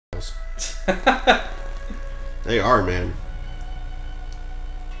cows. They are, man.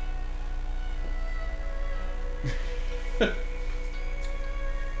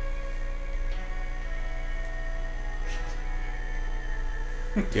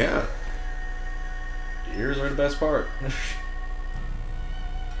 Yeah. The ears are the best part.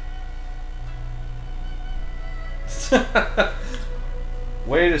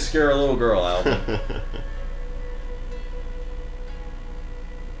 Way to scare a little girl, Alvin.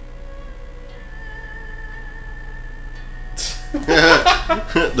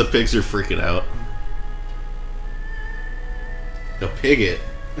 The pigs are freaking out. The pigget?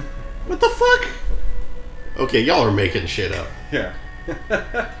 What the fuck? Okay, y'all are making shit up. Yeah.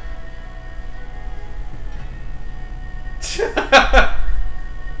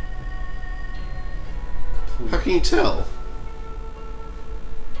 How can you tell?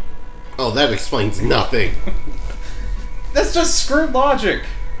 Oh, that explains nothing. That's just screwed logic.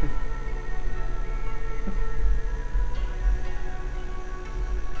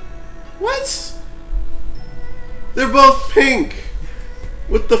 What? They're both pink.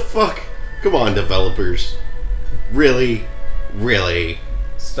 What the fuck? Come on, developers. Really? Really?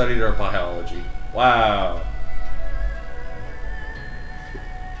 Studied our biology. Wow.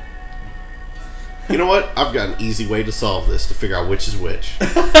 You know what? I've got an easy way to solve this, to figure out which is which.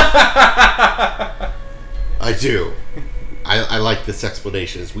 I do. I like this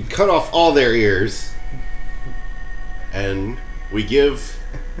explanation. Is we cut off all their ears, and we give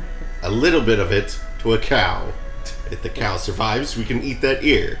a little bit of it to a cow. If the cow survives, we can eat that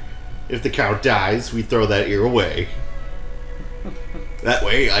ear. If the cow dies, we throw that ear away. That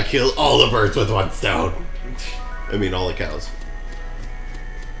way, I kill all the birds with one stone. I mean, all the cows.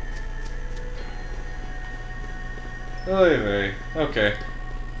 Oy vey. Okay.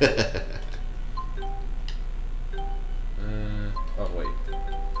 Oh, wait.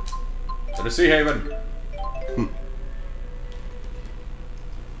 To the Sea Haven.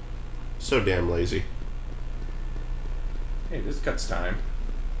 So damn lazy. Hey, this cuts time.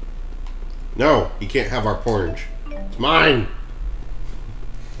 No, you can't have our porridge. It's mine.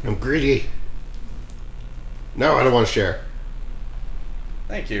 I'm greedy. No, I don't want to share.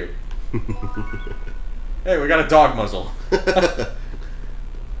 Thank you. Hey, we got a dog muzzle. And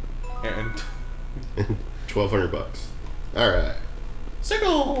 $1,200. All right.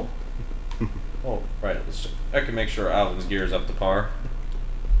 sickle. Oh, right. I can make sure Alvin's gear is up to par.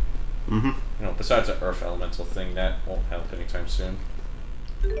 Mm-hmm. You know, besides the Earth Elemental thing, that won't help anytime soon.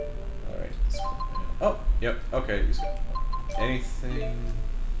 Alright. Oh, yep. Okay. He's got anything.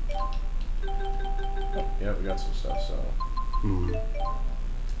 Oh, yeah, we got some stuff, so. Hmm.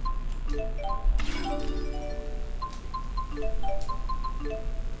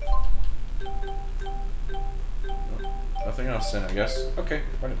 Oh, nothing else then, I guess. Okay,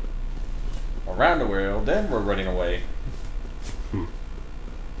 running. Around the world, then we're running away. Hmm.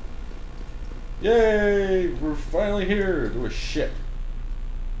 Yay! We're finally here to a ship.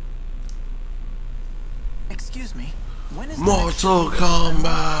 Excuse me. When is Mortal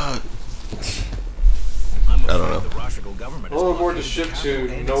Kombat. I'm I don't know. afraid the Rashigal government is Roll aboard the blocking ship capital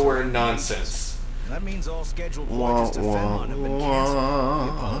to and nowhere its nonsense. That means all scheduled Wah, voyages to wah, Fenlon have been canceled. wah. We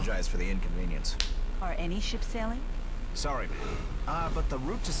apologize for the inconvenience. Are any ships sailing? Sorry, man. But the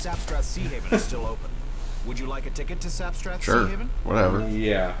route to Sapstrath Sea Haven is still open. Would you like a ticket to Sapstrath Sure. Sea Haven? Whatever.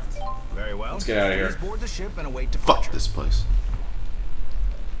 Yeah. Very well. Let's get out of here. Please board the ship and await departure. Fuck this place.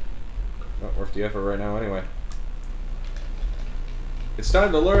 Not worth the effort right now, anyway. It's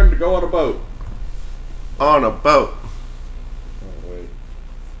time to learn to go on a boat. On a boat. Oh, wait.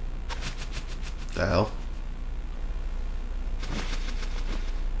 The hell?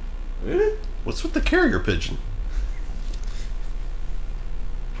 Really? What's with the carrier pigeon?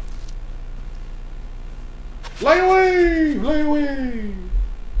 Fly away! Fly away!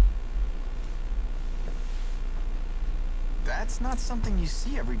 That's not something you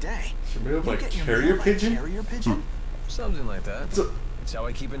see every day. Should we have You like get your carrier mail by pigeon? Carrier pigeon? Something like that. So- It's how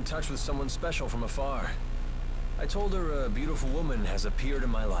I keep in touch with someone special from afar. I told her a beautiful woman has appeared in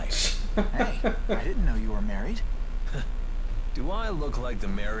my life. Hey, I didn't know you were married. Do I look like the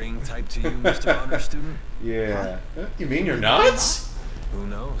marrying type to you, Mr. Honor Student? Yeah. You mean you're nuts? Who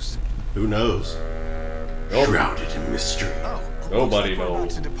knows? Who knows? Shrouded in mystery. Oh, Nobody looks like we're about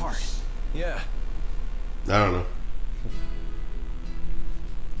knows. to depart. Yeah. I don't know.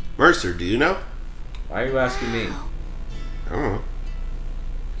 Mercer, do you know? Why are you asking me? I don't know.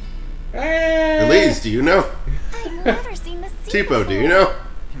 Hey! Elise, do you know? I've never seen the sea Tipo, do you know?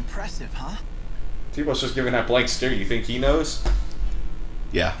 Impressive, huh? T-Bo's just giving that blank stare. You think he knows?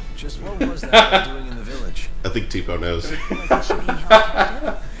 Yeah, Just what was that guy doing in the village? I think Tipo knows. Wasn't she being held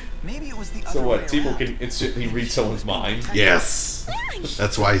captive? was the So other what? way People around. can instantly read someone's mind. Yes.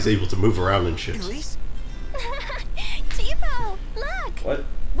 That's why he's able to move around and shit. Elise? Tipo, look. What?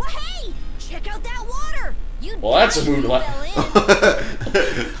 Well, hey, check out that water. You Well, that's a mood fell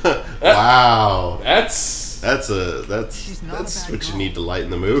in. Wow. That's She's not a That's bad what you girl. need to lighten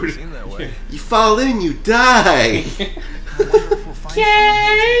the mood. Seemed that way. You fall in, you die. I wonder if we'll find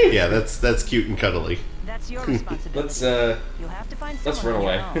someone Yeah, that's cute and cuddly. That's your responsibility. let's You'll have to find let's someone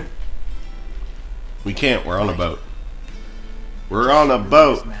run on away. your own. We can't. We're on a boat. We're on a who's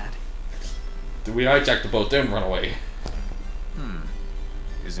boat. mad. We hijack the boat, then run away.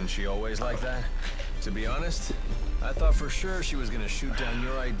 Isn't she always like that? To be honest, I thought for sure she was gonna shoot down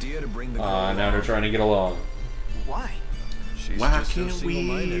your idea to bring the girl Now they're along. trying to get along. Why? She's Why just so can't we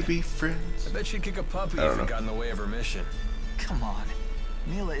single-minded. be friends? I bet she'd kick a puppy I don't if know. it got in the way of her mission. Come on.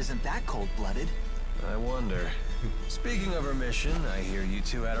 Mila isn't that cold-blooded. I wonder. Speaking of her mission, I hear you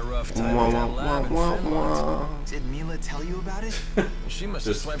two had a rough time Wah, with that wah, lab in wah, Finland. wah. Did Mila tell you about it? She must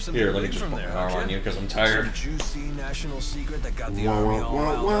have Just swiped some here, let me big just from put my there, arm huh, on kid? you because I'm tired. Some juicy national secret that got the Wah, army wah, all wah,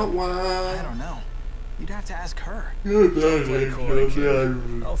 riled wah, up. wah. I don't know. You'd have to ask her. Play coy,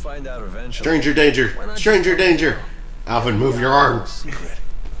 kid. I'll find out eventually. Stranger danger. Why not Stranger just tell me danger. now? Alvin, move your arm. Secret.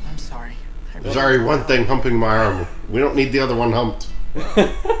 I'm sorry. There's already one thing humping my arm. We don't need the other one humped. She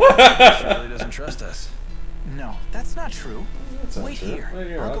really doesn't trust us. No, that's not true. That's not Wait true. here. Wait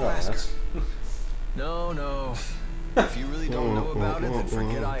here, I'll I'll go ask her. No, no. If you really don't know about it, then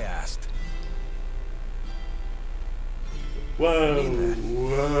forget I asked. Whoa,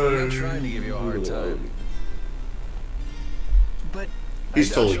 I'm not trying to give you a hard time. But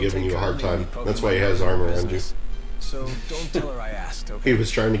He's I doubt totally she'll giving take you a hard kindly time. to poking That's why he my has nose in armor her around you. business. So don't tell her I asked, okay? He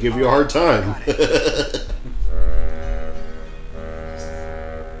was trying to give you a hard time.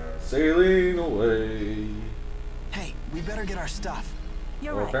 Sailing away. hey, we better get our stuff.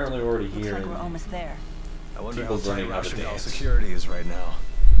 You're Well, right. apparently we're already Looks here. like we're almost there. I wonder People's how tight running out of Russia Gal dance. security is right now.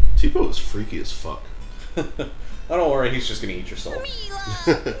 Tipo is freaky as fuck. Oh, don't worry, he's just gonna eat your soul. Mila,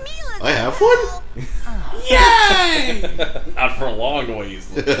 Mila's I have girl. one? Yay! Not for a long ways.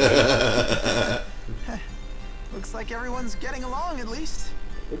 Looks like everyone's getting along at least.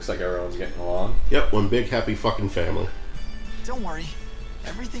 Looks like everyone's getting along. Yep, one big happy fucking family. Don't worry.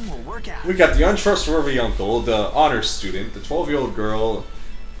 Everything will work out. We got the untrustworthy uncle, the honors student, the 12-year-old girl,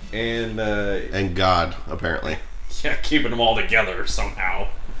 and And God, apparently. yeah, keeping them all together somehow.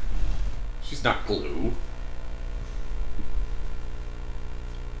 She's not glue.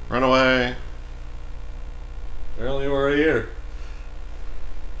 Run away. Apparently we're right here.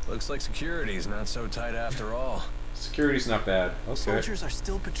 Looks like security's not so tight after all. Security's not bad. Okay. Soldiers are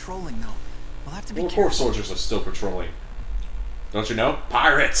still patrolling though. We'll have to be Well, of course careful. soldiers are still patrolling. Don't you know?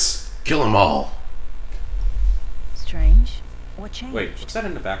 Pirates! Kill them all. Strange. What changed? Wait, what's that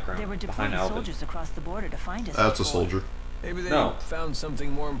in the They background? were Behind deploying Alvin. soldiers across the border to find us. That's a before. soldier. Maybe they No. found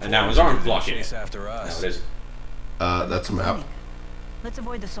something more important. now his arm's than blocking chase it. after No, us. it isn't. That's a map. Let's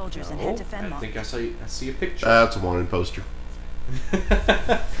avoid the soldiers and No, head to I Fenmont. think I see a picture. That's a wanted poster.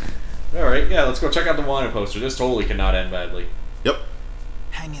 Alright, yeah, let's go check out the wanted poster. This totally cannot end badly. Yep.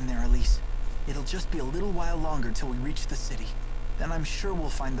 Hang in there, Elise. It'll just be a little while longer till we reach the city. Then I'm sure we'll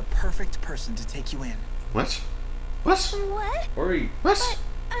find the perfect person to take you in. What? What? What? Hurry. What?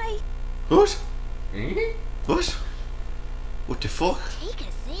 I What? Mhm. What? What the fuck? take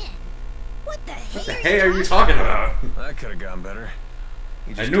us in. What the hell? What the hey are you talking about? That could have gone better.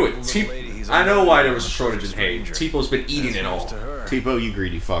 He I just knew told it. the little lady he's I know alone why there with was a a shortage in hay. stranger. Tipo-'s been eating it That's all. news to her. Tipo, you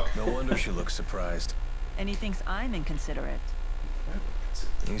greedy fuck. No wonder she looks surprised. And he thinks I'm inconsiderate.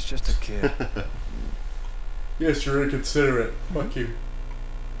 He's just a kid. Yes, you're inconsiderate. Fuck you.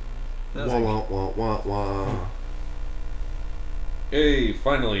 Wah, Nothing. wah, wah, wah, wah. Hey,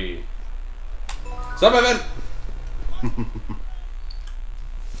 finally. Stop, Evan!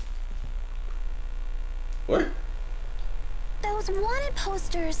 What? Those wanted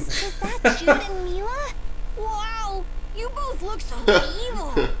posters. Is that Jude and Mila? Wow, you both look so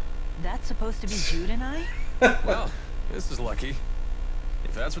evil. That's supposed to be Jude and I? Well, this is lucky.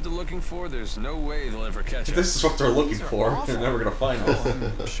 If that's what they're looking for, there's no way they'll ever catch If us. this is what they're looking These are for, awful. they're never gonna find Oh, us.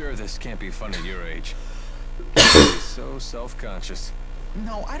 I'm sure this can't be fun at your age. He's so self-conscious.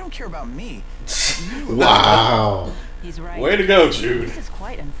 No, I don't care about me. Wow. He's right. Way to go, Jude. This is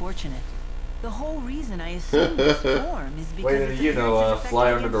quite unfortunate. The whole reason I assumed this form is because Way its to, appearance is fly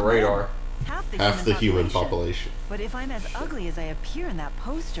affected under the against men. radar. Half the human population. But if I'm as ugly as I appear in that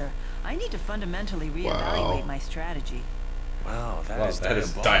poster, I need to fundamentally reevaluate Wow. my strategy. Wow, Wow, is that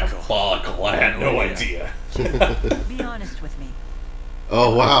is diabolical. diabolical. I had no idea. Be honest with me.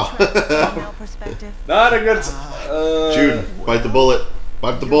 Oh, wow. From a female perspective, Not a good. Jude, bite the bullet.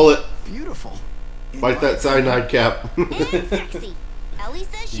 Bite the bullet. beautiful. Bite that cyanide cap. And sexy. Ellie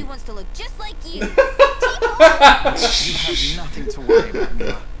says she wants to look just like you. You have nothing to worry about,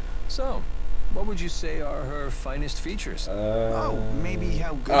 Mila. So, what would you say are her finest features? Oh, maybe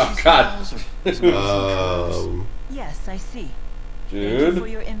how good Oh, she God. smells or his amazing curves. Yes, I see. Thank you for Dude.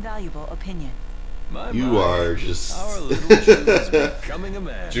 your invaluable opinion. You are just. Our little Jude is becoming a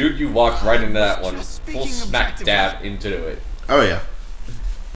man. Jude, you walked right into that one. Just Full speaking smack objectively. dab into it. Oh yeah.